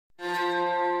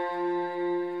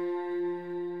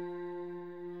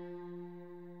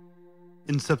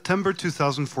In September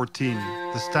 2014,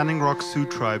 the Standing Rock Sioux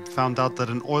tribe found out that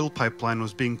an oil pipeline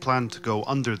was being planned to go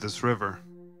under this river.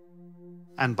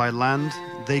 And by land,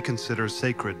 they consider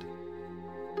sacred.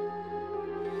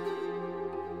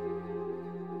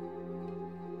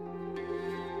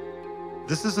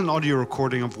 This is an audio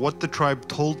recording of what the tribe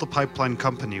told the pipeline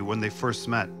company when they first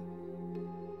met.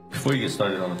 Before you get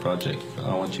started on the project,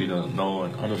 I want you to know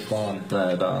and understand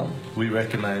that we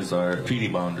recognize our treaty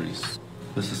boundaries.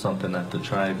 This is something that the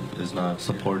tribe is not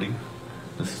supporting.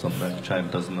 This is something that the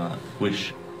tribe does not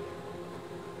wish.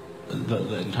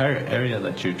 The entire area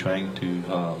that you're trying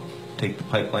to take the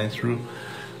pipeline through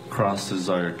crosses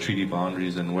our treaty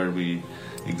boundaries and where we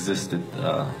existed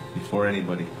before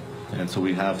anybody. And so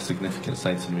we have significant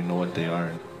sites and we know what they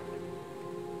are.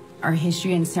 Our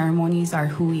history and ceremonies are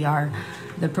who we are.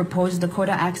 The proposed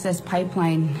Dakota Access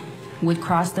Pipeline would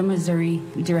cross the Missouri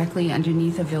directly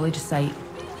underneath a village site.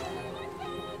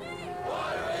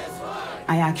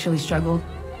 I actually struggled.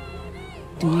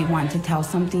 Do we want to tell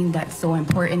something that's so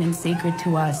important and sacred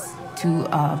to us, to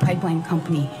a pipeline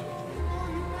company?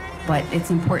 But it's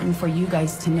important for you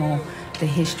guys to know the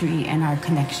history and our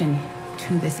connection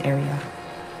to this area.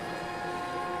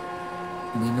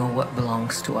 We know what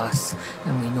belongs to us,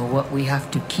 and we know what we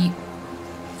have to keep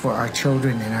for our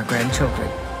children and our grandchildren.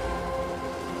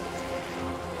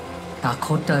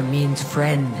 Dakota means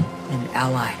friend and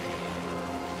ally.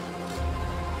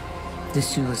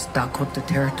 This is Dakota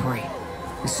territory.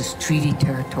 This is treaty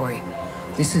territory.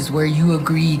 This is where you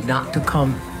agreed not to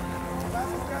come.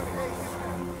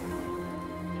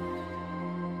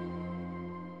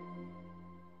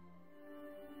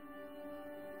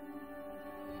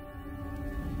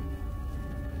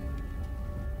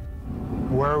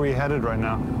 Where are we headed right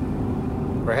now?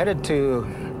 We're headed to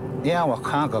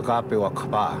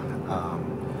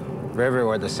river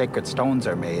where the sacred stones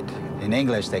are made. In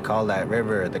English, they call that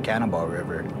river the Cannibal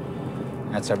River.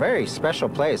 And it's a very special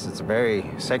place. It's a very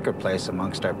sacred place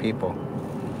amongst our people.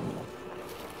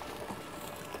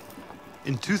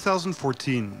 In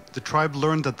 2014, the tribe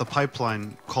learned that the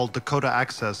pipeline, called Dakota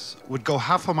Access, would go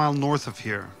half a mile north of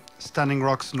here, Standing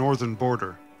Rock's northern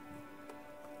border.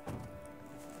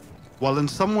 While in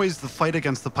some ways the fight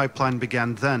against the pipeline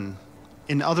began then,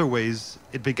 in other ways,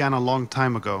 it began a long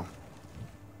time ago.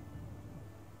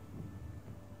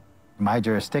 My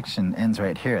jurisdiction ends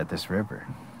right here at this river,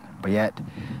 but yet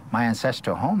my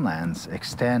ancestral homelands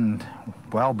extend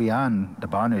well beyond the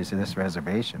boundaries of this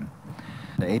reservation.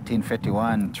 The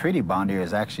 1851 treaty boundary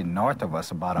is actually north of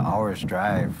us, about an hour's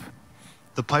drive.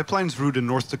 The pipeline's route in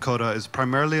North Dakota is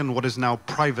primarily on what is now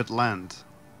private land,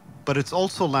 but it's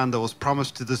also land that was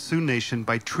promised to the Sioux Nation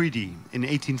by treaty in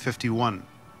 1851.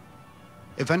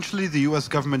 Eventually, the US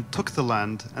government took the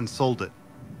land and sold it.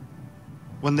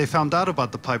 When they found out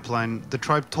about the pipeline, the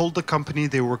tribe told the company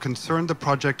they were concerned the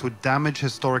project would damage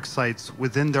historic sites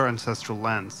within their ancestral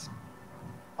lands.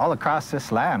 All across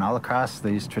this land, all across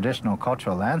these traditional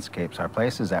cultural landscapes are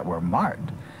places that were marked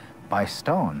by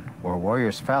stone, where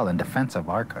warriors fell in defense of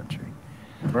our country.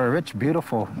 We're a rich,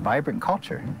 beautiful, vibrant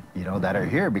culture, that are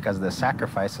here because of the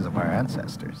sacrifices of our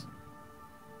ancestors.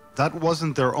 That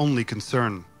wasn't their only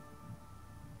concern.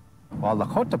 While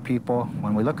Lakota people,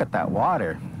 when we look at that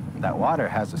water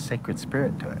has a sacred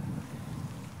spirit to it.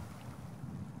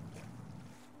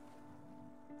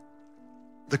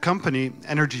 The company,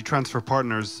 Energy Transfer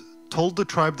Partners, told the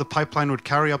tribe the pipeline would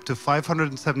carry up to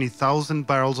 570,000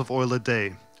 barrels of oil a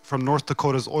day from North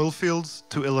Dakota's oil fields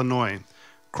to Illinois,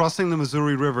 crossing the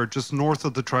Missouri River just north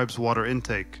of the tribe's water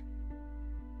intake.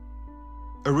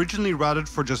 Originally routed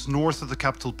for just north of the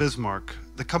capital Bismarck,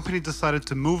 the company decided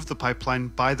to move the pipeline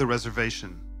by the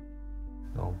reservation.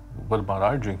 So what about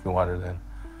our drinking water then?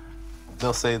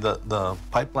 They'll say that the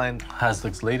pipeline has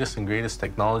the latest and greatest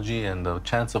technology and the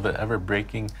chance of it ever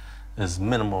breaking is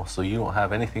minimal, so you don't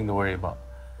have anything to worry about.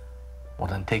 Well,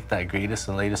 then take that greatest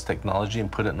and latest technology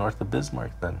and put it north of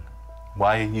Bismarck then.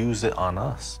 Why use it on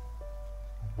us?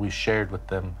 We shared with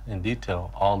them in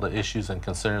detail all the issues and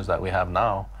concerns that we have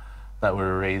now that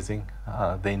we're raising.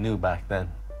 They knew back then.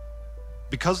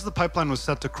 Because the pipeline was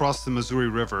set to cross the Missouri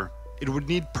River, it would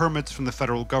need permits from the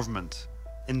federal government,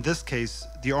 in this case,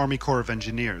 the Army Corps of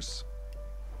Engineers.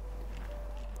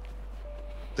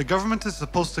 The government is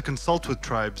supposed to consult with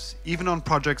tribes, even on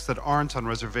projects that aren't on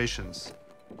reservations.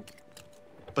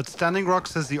 But Standing Rock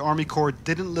says the Army Corps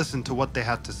didn't listen to what they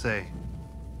had to say.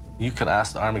 You could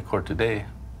ask the Army Corps today,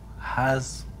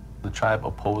 has the tribe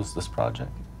opposed this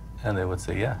project? And they would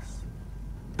say yes.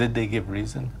 Did they give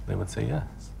reason? They would say yes.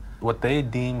 What they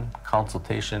deem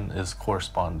consultation is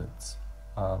correspondence.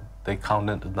 They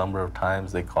counted the number of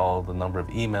times, they call the number of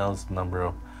emails, the number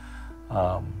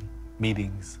of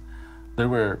meetings. There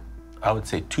were, I would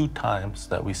say, 2 times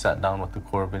that we sat down with the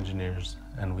Corps of Engineers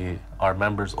and our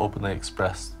members openly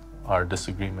expressed our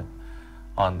disagreement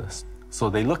on this. So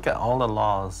they look at all the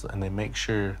laws and they make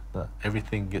sure that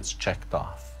everything gets checked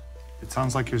off. It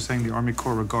sounds like you're saying the Army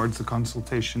Corps regards the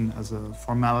consultation as a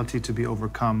formality to be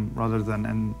overcome rather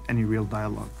than any real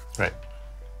dialogue. Right.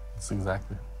 That's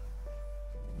exactly.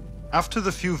 After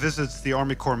the few visits the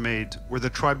Army Corps made, where the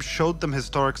tribe showed them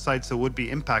historic sites that would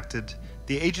be impacted,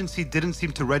 the agency didn't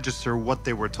seem to register what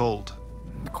they were told.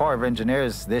 The Corps of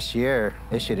Engineers this year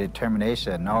issued a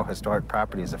determination that no historic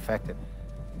property is affected.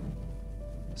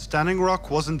 Standing Rock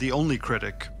wasn't the only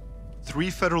critic. 3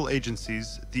 federal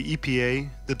agencies, the EPA,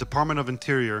 the Department of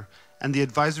Interior, and the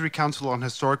Advisory Council on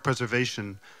Historic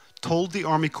Preservation, told the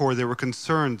Army Corps they were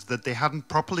concerned that they hadn't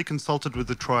properly consulted with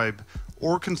the tribe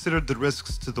or considered the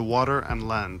risks to the water and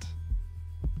land.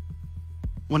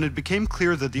 When it became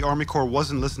clear that the Army Corps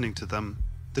wasn't listening to them,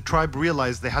 the tribe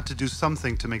realized they had to do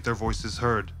something to make their voices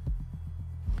heard.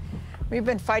 We've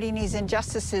been fighting these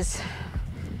injustices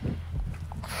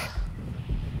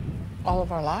all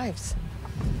of our lives.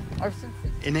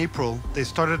 In April, they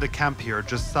started a camp here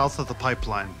just south of the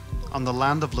pipeline, on the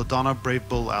land of LaDonna Brave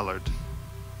Bull Allard.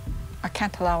 I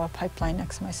can't allow a pipeline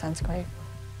next to my son's grave.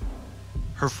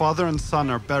 Her father and son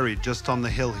are buried just on the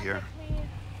hill here.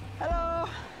 Hello.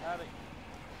 Howdy.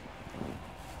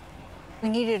 We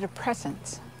needed a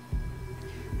presence.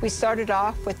 We started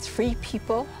off with 3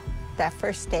 people that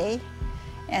first day,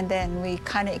 and then we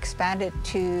kind of expanded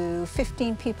to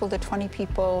 15 people to 20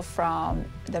 people from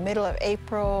the middle of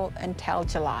April until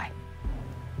July.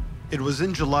 It was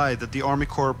in July that the Army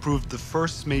Corps approved the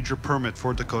first major permit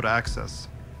for Dakota Access.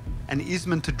 An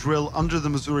easement to drill under the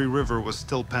Missouri River was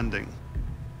still pending.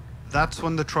 That's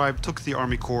when the tribe took the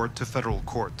Army Corps to federal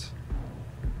court.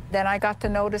 Then I got the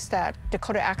notice that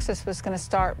Dakota Access was going to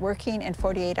start working in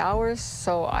 48 hours,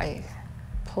 so I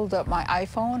pulled up my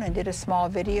iPhone and did a small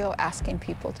video asking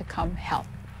people to come help.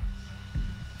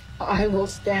 I will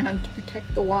stand to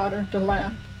protect the water, the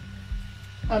land.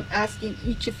 I'm asking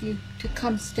each of you to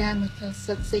come stand with us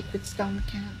at Sacred Stone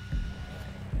Camp.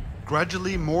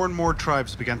 Gradually, more and more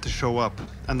tribes began to show up,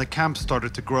 and the camp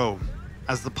started to grow,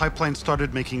 as the pipeline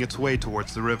started making its way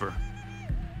towards the river.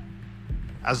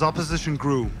 As opposition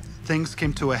grew, things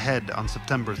came to a head on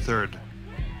September 3rd.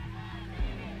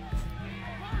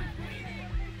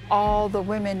 All the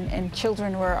women and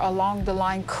children were along the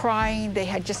line crying. They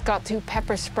had just got through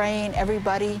pepper spraying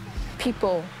everybody.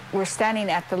 People were standing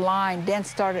at the line, then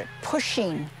started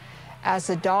pushing as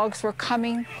the dogs were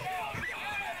coming.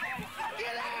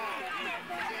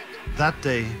 That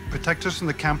day, protectors from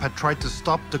the camp had tried to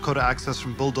stop Dakota Access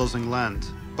from bulldozing land,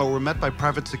 but were met by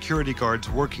private security guards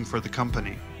working for the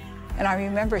company. And I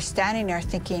remember standing there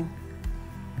thinking,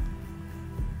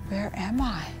 where am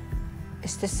I?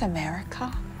 Is this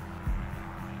America?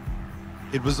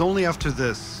 It was only after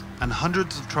this, and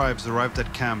hundreds of tribes arrived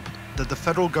at camp, that the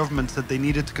federal government said they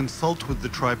needed to consult with the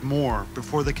tribe more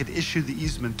before they could issue the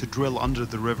easement to drill under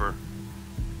the river.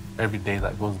 Every day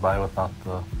that goes by without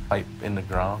the pipe in the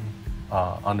ground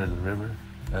under the river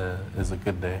is a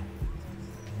good day.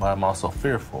 But I'm also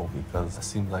fearful because it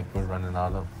seems like we're running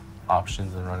out of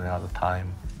options and running out of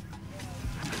time.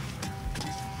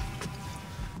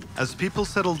 As people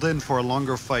settled in for a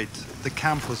longer fight, the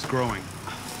camp was growing.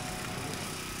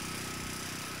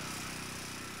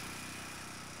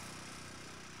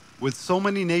 With so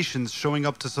many nations showing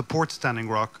up to support Standing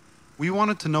Rock, we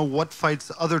wanted to know what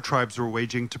fights other tribes were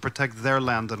waging to protect their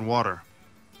land and water.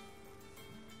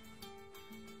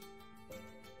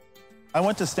 I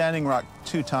went to Standing Rock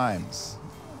 2 times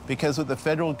because what the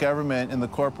federal government and the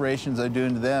corporations are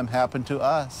doing to them happened to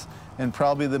us and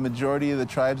probably the majority of the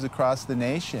tribes across the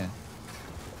nation.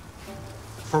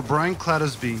 For Brian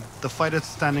Clattersby, the fight at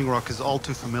Standing Rock is all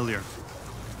too familiar.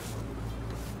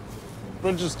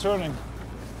 Bridge is turning.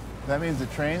 That means the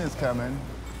train is coming.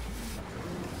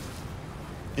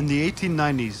 In the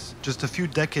 1890s, just a few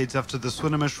decades after the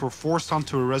Swinomish were forced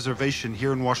onto a reservation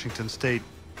here in Washington state,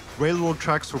 railroad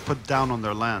tracks were put down on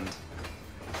their land.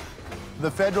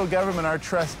 The federal government, our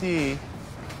trustee,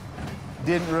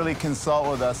 didn't really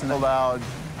consult with us and allowed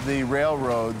the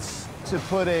railroads to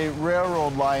put a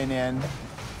railroad line in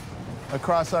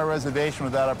across our reservation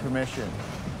without our permission.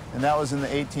 And that was in the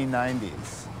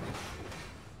 1890s.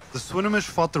 The Swinomish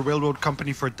fought the railroad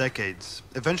company for decades,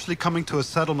 eventually coming to a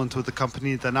settlement with the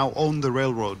company that now owned the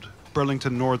railroad,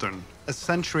 Burlington Northern, a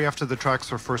century after the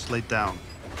tracks were first laid down.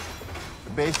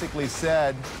 It basically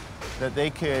said that they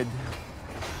could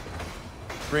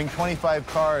bring 25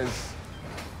 cars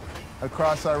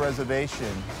across our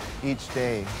reservation each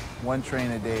day, 1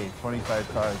 train a day,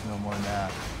 25 cars, no more than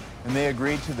that. And they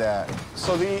agreed to that.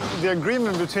 So the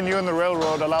agreement between you and the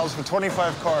railroad allows for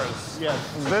 25 cars? Yes.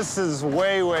 This is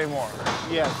way, way more.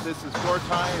 Yes, this is 4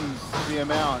 times the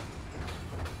amount.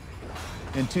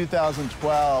 In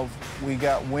 2012, we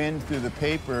got wind through the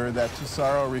paper that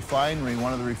Sioux Refinery,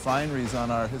 one of the refineries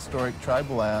on our historic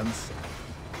tribal lands,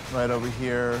 right over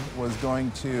here, was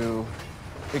going to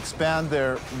expand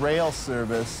their rail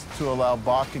service to allow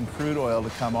Bakken crude oil to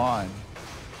come on.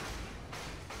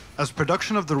 As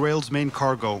production of the rail's main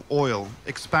cargo, oil,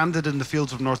 expanded in the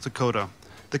fields of North Dakota,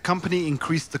 the company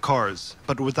increased the cars,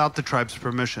 but without the tribe's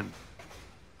permission.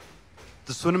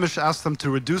 The Swinomish asked them to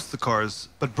reduce the cars,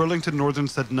 but Burlington Northern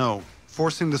said no,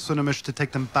 forcing the Swinomish to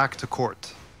take them back to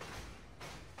court.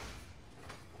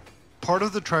 Part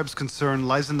of the tribe's concern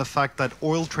lies in the fact that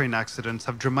oil train accidents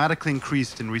have dramatically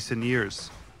increased in recent years.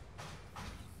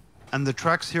 And the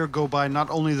tracks here go by not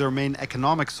only their main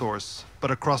economic source,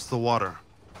 but across the water.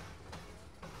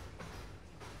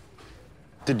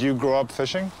 Did you grow up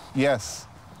fishing? Yes.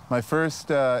 My first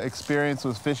experience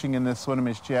was fishing in this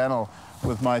Swinomish Channel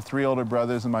with my 3 older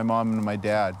brothers and my mom and my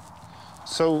dad.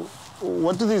 So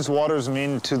what do these waters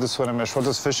mean to the Swinomish? What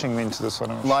does fishing mean to the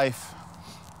Swinomish? Life.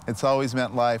 It's always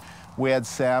meant life. We had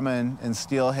salmon and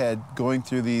steelhead going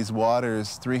through these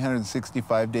waters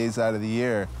 365 days out of the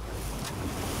year.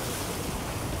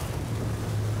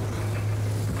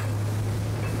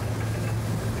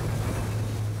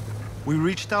 We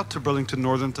reached out to Burlington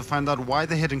Northern to find out why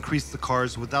they had increased the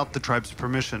cars without the tribe's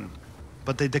permission,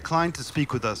 but they declined to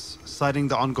speak with us, citing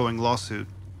the ongoing lawsuit.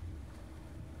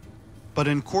 But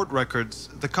in court records,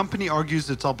 the company argues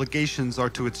its obligations are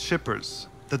to its shippers,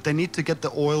 that they need to get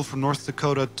the oil from North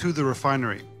Dakota to the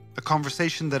refinery, a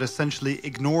conversation that essentially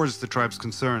ignores the tribe's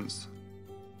concerns.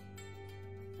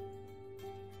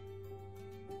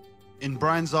 In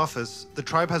Brian's office, the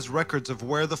tribe has records of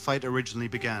where the fight originally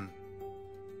began.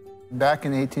 Back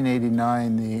in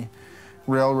 1889, the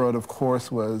railroad, of course,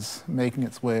 was making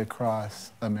its way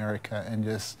across America and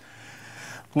just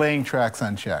laying tracks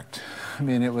unchecked. I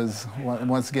mean, it was,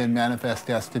 once again, manifest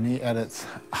destiny at its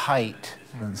height.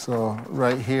 And so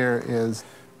right here is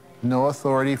no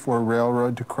authority for a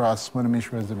railroad to cross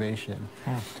Swinomish Reservation.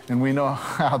 And we know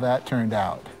how that turned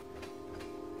out.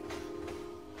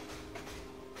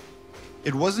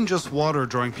 It wasn't just water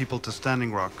drawing people to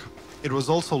Standing Rock. It was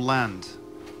also land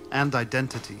and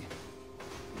identity.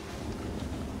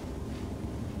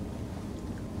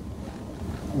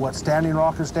 What Standing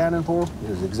Rock is standing for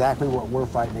is exactly what we're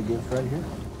fighting against right here.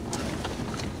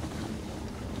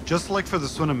 Just like for the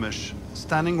Swinomish,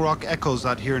 Standing Rock echoes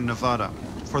out here in Nevada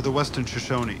for the Western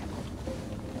Shoshone.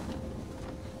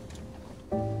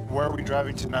 Where are we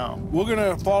driving to now? We're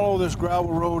gonna follow this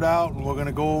gravel road out and we're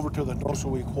gonna go over to the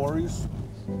Nosowee quarries.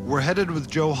 We're headed with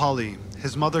Joe Hawley,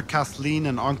 his mother Kathleen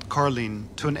and Aunt Carleen,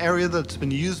 to an area that's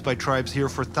been used by tribes here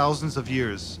for thousands of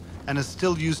years and is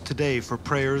still used today for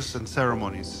prayers and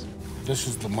ceremonies. This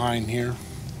is the mine here.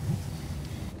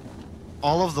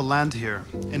 All of the land here,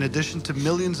 in addition to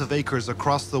millions of acres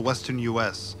across the western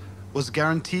US, was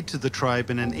guaranteed to the tribe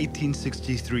in an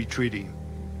 1863 treaty.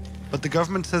 But the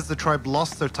government says the tribe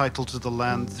lost their title to the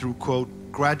land through, quote,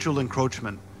 gradual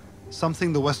encroachment,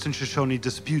 something the Western Shoshone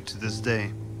dispute to this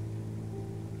day.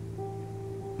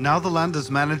 Now the land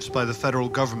is managed by the federal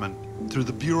government through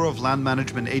the Bureau of Land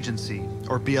Management Agency,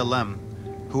 or BLM,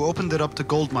 who opened it up to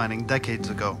gold mining decades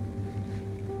ago.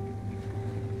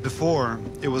 Before,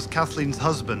 it was Kathleen's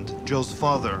husband, Joe's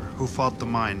father, who fought the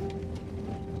mine.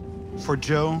 For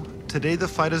Joe, today the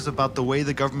fight is about the way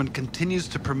the government continues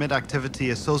to permit activity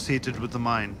associated with the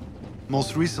mine.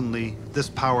 Most recently, this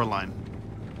power line.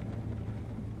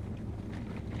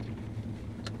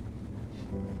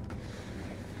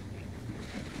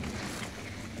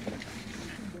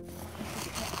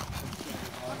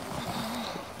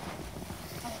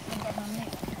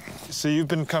 So you've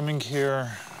been coming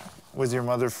here with your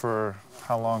mother for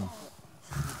how long?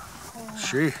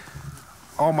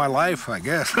 All my life, I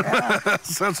guess. Yeah.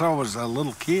 Since I was a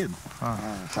little kid.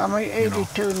 So I'm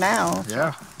 82 now.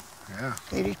 Yeah, yeah.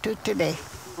 82 today.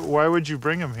 Why would you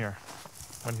bring him here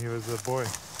when he was a boy?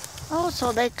 Oh,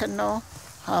 so they can know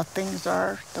how things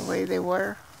are, the way they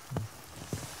were,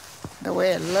 the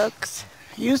way it looks,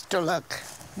 used to look.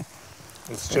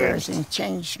 It's changed. Everything's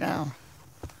changed now.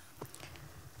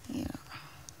 Yeah.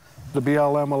 The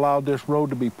BLM allowed this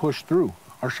road to be pushed through.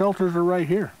 Our shelters are right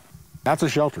here. That's a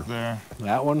shelter. There.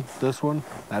 That one, this one,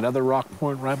 that other rock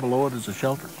point right below it is a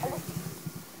shelter.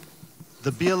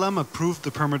 The BLM approved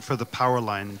the permit for the power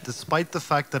line, despite the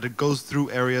fact that it goes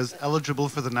through areas eligible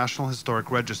for the National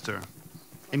Historic Register.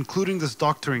 including this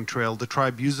doctoring trail the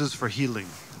tribe uses for healing,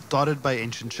 dotted by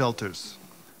ancient shelters.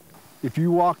 If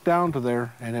you walked down to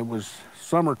there and it was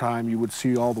summertime, you would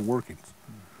see all the workings,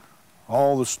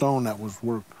 all the stone that was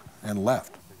worked and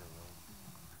left.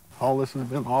 All this has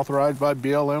been authorized by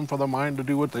BLM for the mine to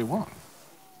do what they want.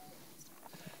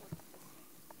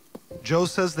 Joe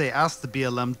says they asked the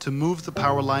BLM to move the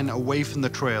power line away from the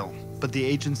trail, but the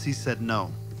agency said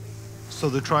no. So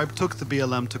the tribe took the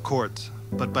BLM to court,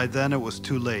 but by then it was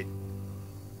too late.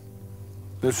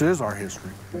 This is our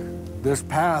history. This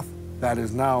path that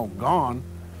is now gone,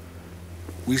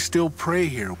 we still pray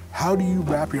here. How do you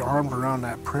wrap your arms around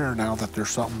that prayer now that there's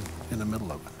something in the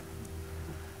middle of it?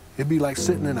 It'd be like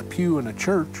sitting in a pew in a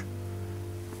church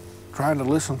trying to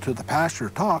listen to the pastor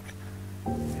talk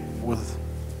with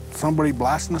somebody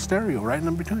blasting the stereo right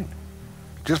in between.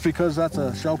 Just because that's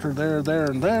a shelter there, there,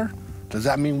 and there, does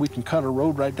that mean we can cut a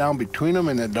road right down between them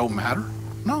and it don't matter?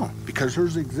 No, because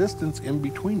there's existence in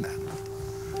between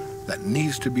that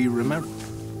needs to be remembered.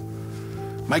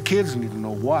 My kids need to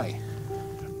know why.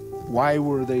 Why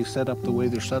were they set up the way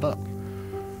they're set up?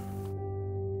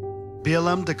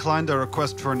 BLM declined our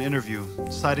request for an interview,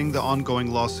 citing the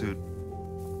ongoing lawsuit.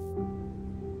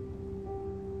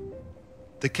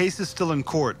 The case is still in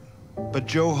court, but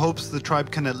Joe hopes the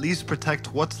tribe can at least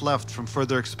protect what's left from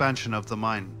further expansion of the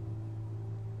mine.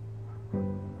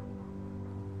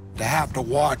 To have to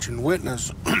watch and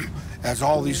witness as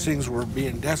all these things were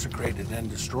being desecrated and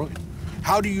destroyed.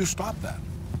 How do you stop that?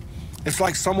 It's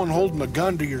like someone holding a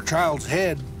gun to your child's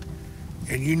head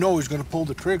and you know he's going to pull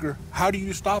the trigger. How do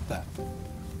you stop that?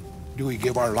 Do we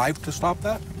give our life to stop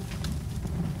that?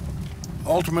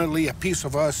 Ultimately, a piece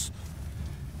of us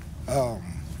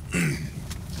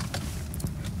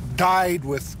died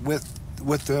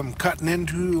with them cutting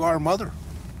into our mother.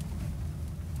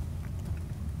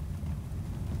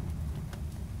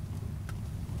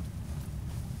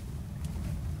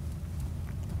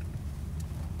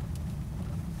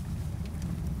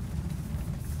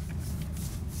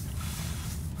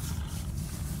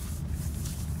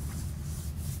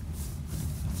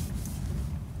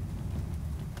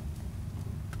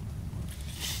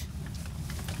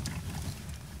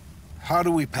 How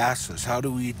do we pass this? How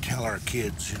do we tell our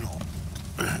kids, you know,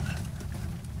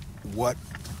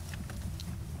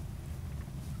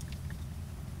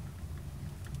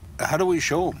 how do we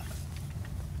show them?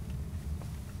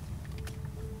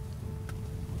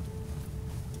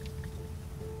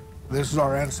 This is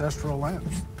our ancestral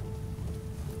lands.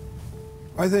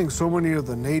 I think so many of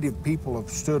the native people have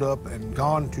stood up and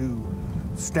gone to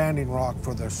Standing Rock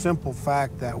for the simple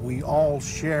fact that we all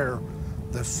share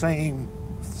the same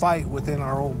fight within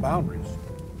our own boundaries.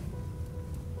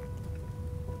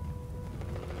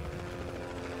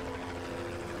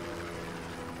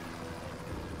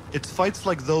 It's fights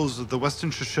like those of the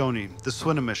Western Shoshone, the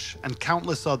Swinomish, and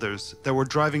countless others that were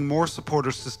driving more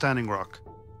supporters to Standing Rock,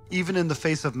 even in the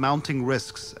face of mounting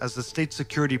risks as the state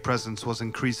security presence was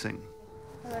increasing.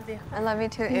 I love you. I love you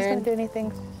too, Erin. He's gonna do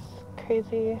anything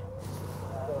crazy.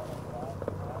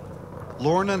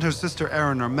 Lauren and her sister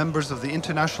Erin are members of the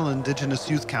International Indigenous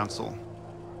Youth Council.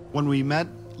 When we met,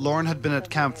 Lauren had been at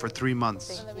camp for 3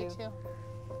 months. I love you too.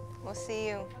 We'll see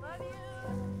you.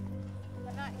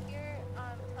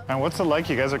 And what's it like?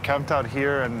 You guys are camped out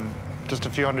here, and just a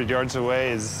few hundred yards away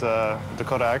is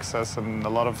Dakota Access, and a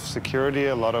lot of security,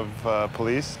 a lot of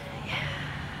police.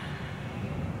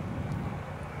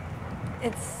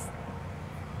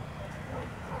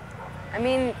 I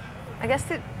mean, I guess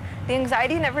the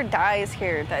anxiety never dies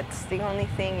here. That's the only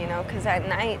thing, you know, because at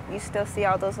night you still see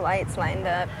all those lights lined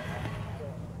up.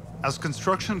 As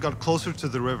construction got closer to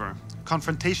the river,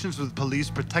 confrontations with police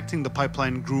protecting the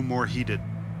pipeline grew more heated.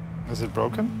 Is it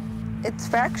broken? It's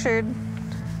fractured,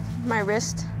 my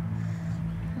wrist.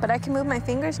 But I can move my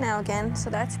fingers now again, so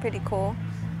that's pretty cool.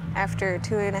 After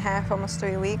 2.5, almost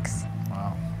 3 weeks.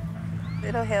 Wow.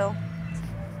 It'll heal.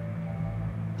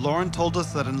 Lauren told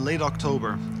us that in late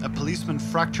October, a policeman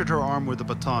fractured her arm with a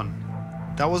baton.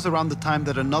 That was around the time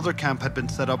that another camp had been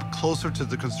set up closer to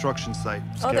the construction site.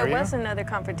 Oh, there was another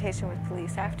confrontation with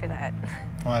police after that.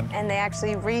 What? And they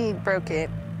actually broke it.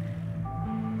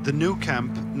 The new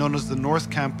camp, known as the North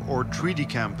Camp or Treaty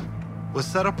Camp, was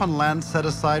set up on land set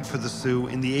aside for the Sioux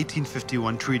in the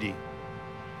 1851 treaty.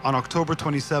 On October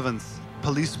 27th,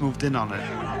 police moved in on it.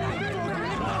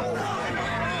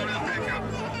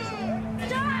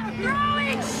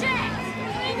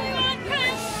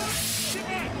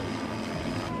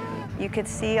 You could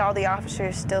see all the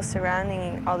officers still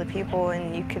surrounding all the people,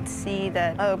 and you could see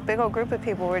that a big old group of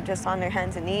people were just on their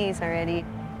hands and knees already.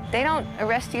 They don't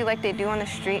arrest you like they do on the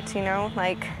streets, you know?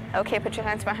 Like, okay, put your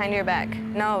hands behind your back.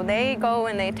 No, they go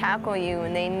and they tackle you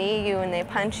and they knee you and they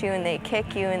punch you and they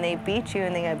kick you and they beat you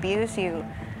and they abuse you.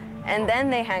 And then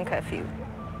they handcuff you.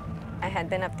 I had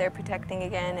been up there protecting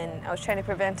again, and I was trying to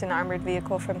prevent an armored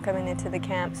vehicle from coming into the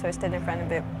camp, so I stood in front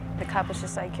of it. The cop was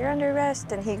just like, "You're under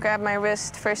arrest," and he grabbed my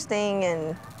wrist first thing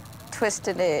and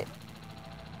twisted it.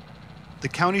 The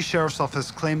county sheriff's office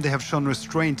claimed they have shown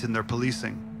restraint in their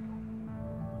policing.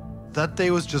 That day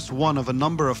was just one of a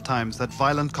number of times that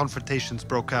violent confrontations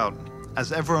broke out,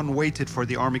 as everyone waited for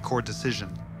the Army Corps decision.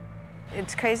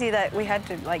 It's crazy that we had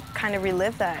to, like, kind of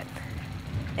relive that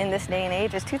in this day and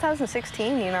age. It's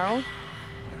 2016, you know?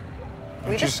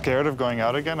 Aren't you scared of going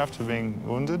out again after being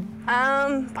wounded?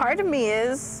 Part of me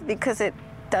is, because it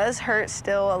does hurt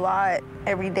still a lot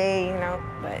every day, you know,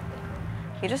 but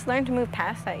you just learn to move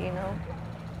past that, you know?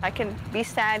 I could be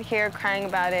sad here crying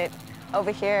about it,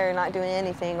 over here not doing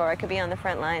anything, or I could be on the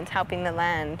front lines helping the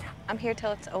land. I'm here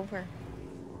till it's over.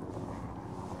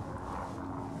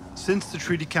 Since the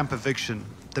treaty camp eviction,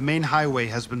 the main highway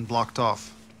has been blocked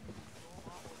off.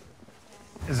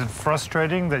 Is it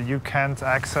frustrating that you can't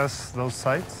access those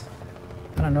sites?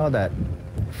 I don't know that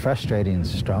frustrating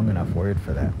is a strong enough word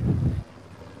for that.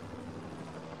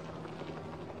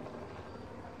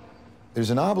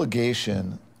 There's an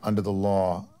obligation under the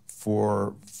law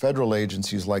for federal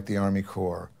agencies like the Army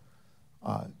Corps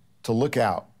to look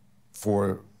out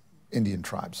for Indian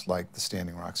tribes like the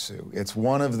Standing Rock Sioux. It's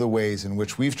one of the ways in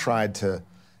which we've tried to,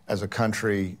 as a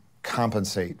country,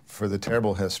 compensate for the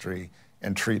terrible history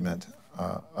and treatment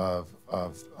of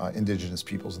indigenous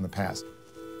peoples in the past.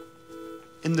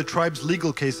 In the tribe's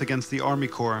legal case against the Army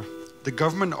Corps, the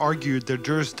government argued their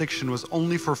jurisdiction was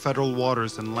only for federal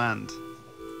waters and land.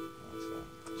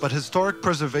 But historic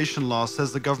preservation law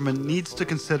says the government needs to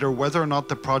consider whether or not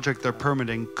the project they're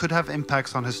permitting could have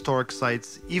impacts on historic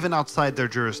sites even outside their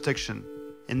jurisdiction,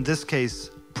 in this case,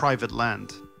 private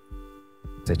land.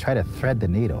 They try to thread the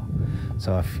needle.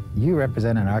 So if you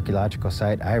represent an archaeological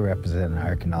site, I represent an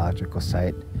archaeological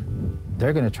site,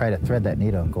 they're going to try to thread that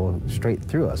needle and go straight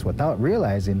through us without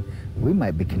realizing we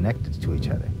might be connected to each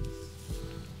other.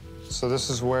 So this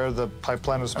is where the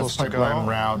pipeline was supposed to go? Pipeline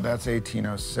route, that's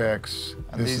 1806.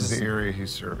 And this is the area he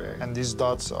surveyed. And these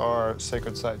dots are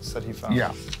sacred sites that he found?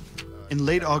 Yeah. In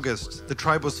late August, the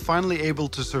tribe was finally able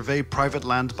to survey private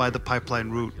land by the pipeline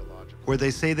route, where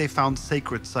they say they found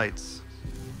sacred sites.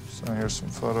 So here's some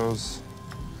photos.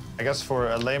 I guess for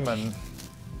a layman,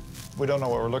 we don't know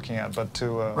what we're looking at, but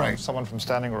to someone from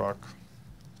Standing Rock.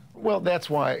 Well, that's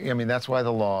why, I mean, that's why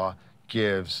the law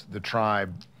gives the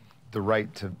tribe the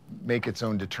right to make its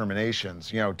own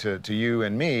determinations. You know, to you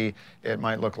and me, it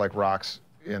might look like rocks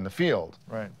in the field.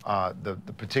 Right.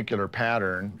 The particular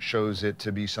pattern shows it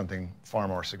to be something far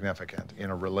more significant in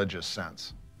a religious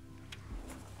sense.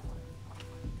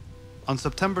 On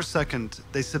September 2nd,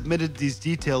 they submitted these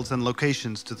details and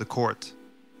locations to the court.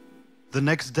 The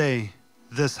next day,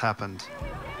 this happened.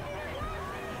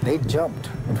 They jumped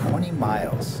 20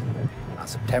 miles on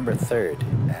September 3rd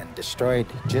and destroyed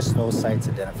just those sites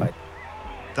identified.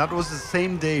 That was the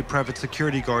same day private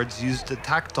security guards used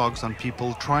attack dogs on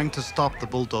people trying to stop the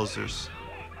bulldozers.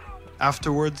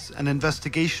 Afterwards, an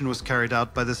investigation was carried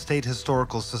out by the State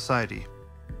Historical Society.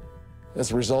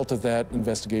 As a result of that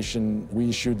investigation, we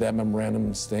issued that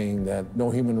memorandum saying that no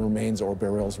human remains or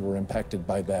burials were impacted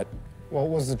by that. Well,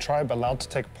 was the tribe allowed to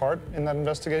take part in that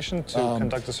investigation to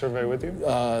conduct a survey with you?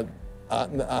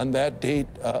 On that date,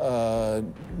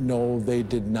 no, they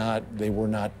did not. They were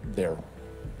not there.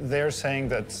 They're saying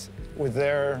that with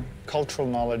their cultural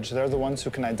knowledge, they're the ones who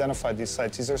can identify these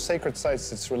sites. These are sacred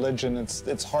sites, it's religion,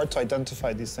 it's hard to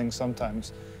identify these things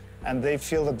sometimes. And they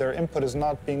feel that their input is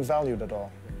not being valued at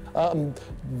all.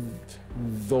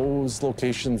 Those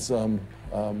locations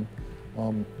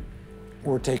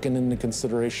were taken into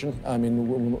consideration. I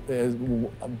mean,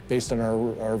 based on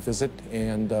our visit,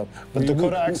 and but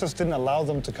Dakota Access didn't allow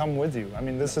them to come with you. I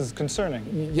mean, this is concerning.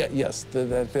 Yeah, yes,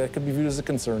 that could be viewed as a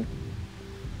concern.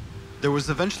 There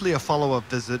was eventually a follow-up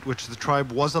visit which the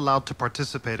tribe was allowed to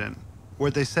participate in,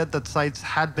 where they said that sites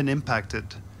had been impacted,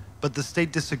 but the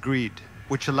state disagreed,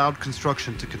 which allowed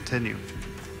construction to continue.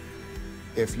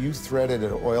 If you threaded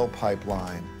an oil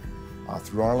pipeline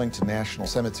through Arlington National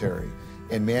Cemetery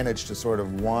and managed to sort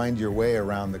of wind your way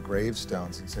around the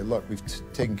gravestones and say, look, we've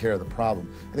taken care of the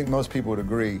problem, I think most people would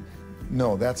agree,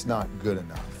 no, that's not good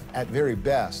enough. At very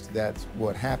best, that's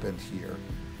what happened here.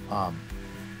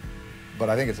 But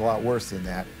I think it's a lot worse than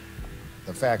that.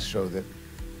 The facts show that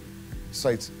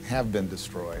sites have been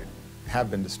destroyed, have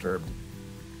been disturbed.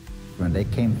 When they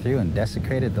came through and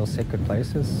desecrated those sacred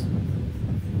places,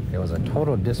 It was a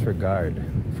total disregard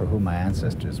for who my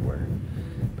ancestors were.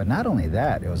 But not only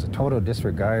that, it was a total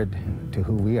disregard to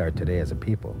who we are today as a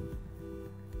people.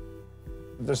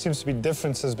 There seems to be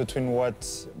differences between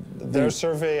what their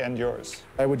survey and yours.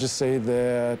 I would just say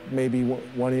that maybe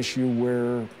one issue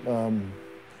where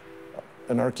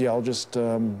an archaeologist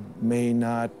may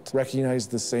not recognize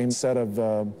the same set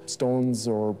of stones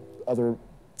or other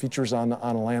features on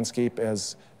a landscape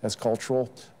as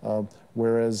cultural,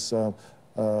 whereas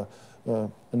a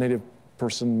native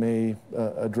person may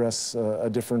address a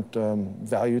different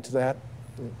value to that.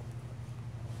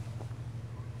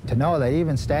 To know that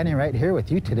even standing right here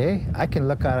with you today, I can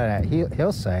look out on that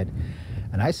hillside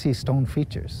and I see stone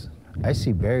features. I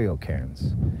see burial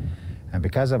cairns. And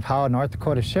because of how North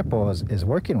Dakota SHPO is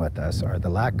working with us, or the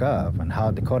lack of, and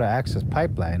how Dakota Access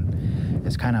Pipeline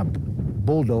is kind of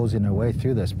bulldozing their way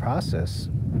through this process,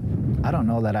 I don't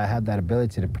know that I have that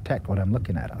ability to protect what I'm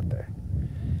looking at out there.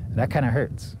 And that kind of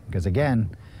hurts, because again,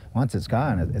 once it's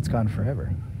gone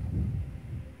forever.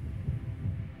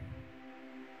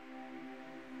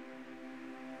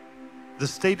 The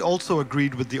state also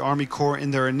agreed with the Army Corps in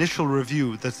their initial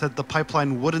review that said the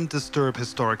pipeline wouldn't disturb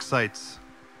historic sites.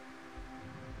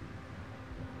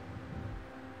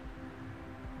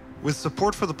 With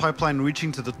support for the pipeline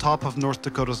reaching to the top of North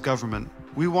Dakota's government,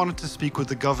 we wanted to speak with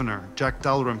the governor, Jack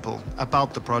Dalrymple,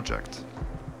 about the project.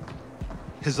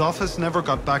 His office never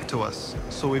got back to us,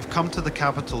 so we've come to the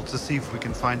capital to see if we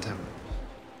can find him.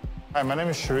 Hi, my name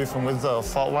is Sharif. I'm with the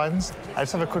Fault Lines. I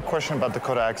just have a quick question about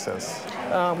Dakota Access.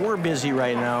 We're busy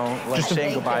right now, like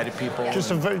saying goodbye to people.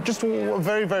 Just a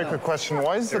very, very quick question.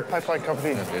 Why is the pipeline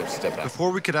company...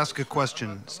 Before we could ask a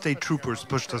question, state troopers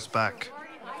pushed us back.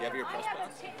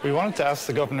 We wanted to ask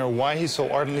the governor why he so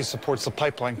ardently supports the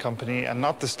pipeline company and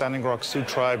not the Standing Rock Sioux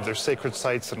tribe, their sacred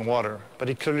sites and water, but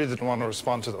he clearly didn't want to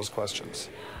respond to those questions.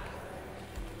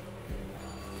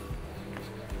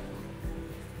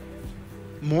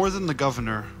 More than the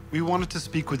governor, we wanted to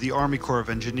speak with the Army Corps of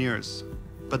Engineers,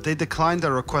 but they declined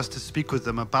our request to speak with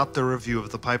them about their review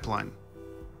of the pipeline.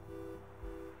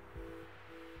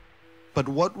 But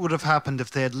what would have happened if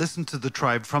they had listened to the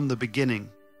tribe from the beginning?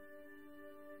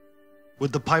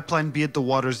 Would the pipeline be at the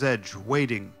water's edge,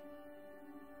 waiting?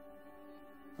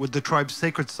 Would the tribe's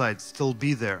sacred sites still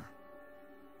be there?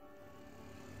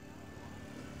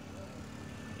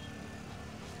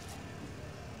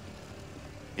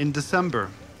 In December,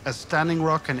 as Standing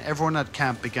Rock and everyone at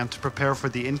camp began to prepare for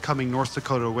the incoming North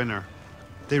Dakota winter,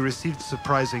 they received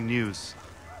surprising news.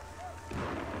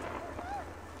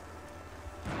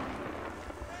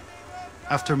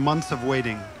 After months of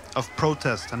waiting, of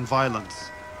protest and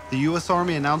violence, the U.S.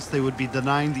 Army announced they would be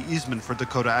denying the easement for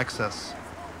Dakota Access,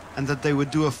 and that they would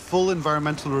do a full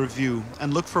environmental review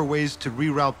and look for ways to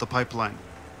reroute the pipeline.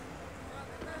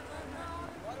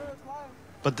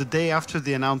 But the day after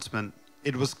the announcement,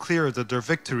 it was clear that their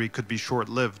victory could be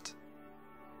short-lived.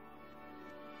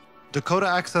 Dakota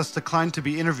Access declined to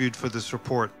be interviewed for this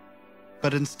report,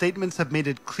 but in statements have made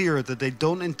it clear that they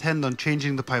don't intend on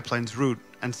changing the pipeline's route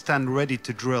and stand ready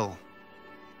to drill.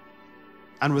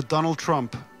 And with Donald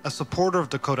Trump, a supporter of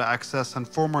Dakota Access and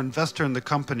former investor in the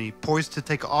company, poised to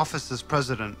take office as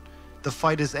president, the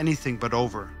fight is anything but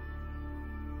over.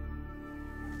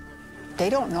 They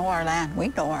don't know our land. We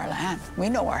know our land. We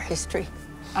know our history.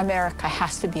 America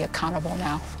has to be accountable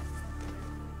now.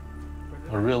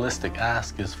 A realistic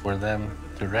ask is for them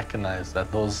to recognize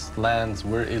that those lands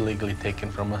were illegally taken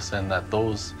from us and that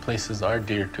those places are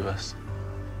dear to us.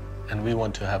 And we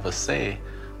want to have a say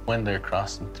when they're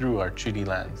crossing through our treaty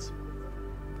lands.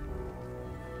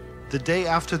 The day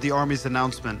after the Army's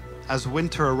announcement, as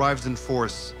winter arrived in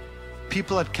force,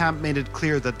 people at camp made it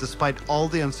clear that despite all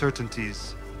the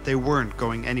uncertainties, they weren't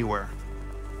going anywhere.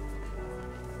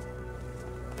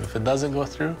 If it doesn't go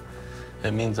through,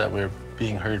 it means that we're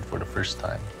being heard for the first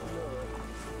time.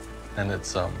 And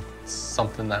it's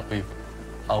something that we've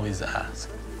always asked.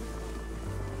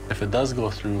 If it does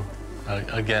go through,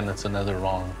 again, it's another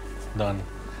wrong done,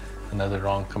 another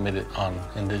wrong committed on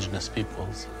Indigenous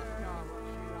peoples.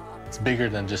 It's bigger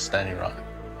than just Standing Rock.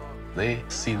 They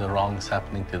see the wrongs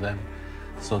happening to them.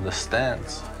 So the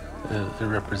stance, it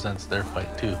represents their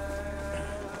fight too.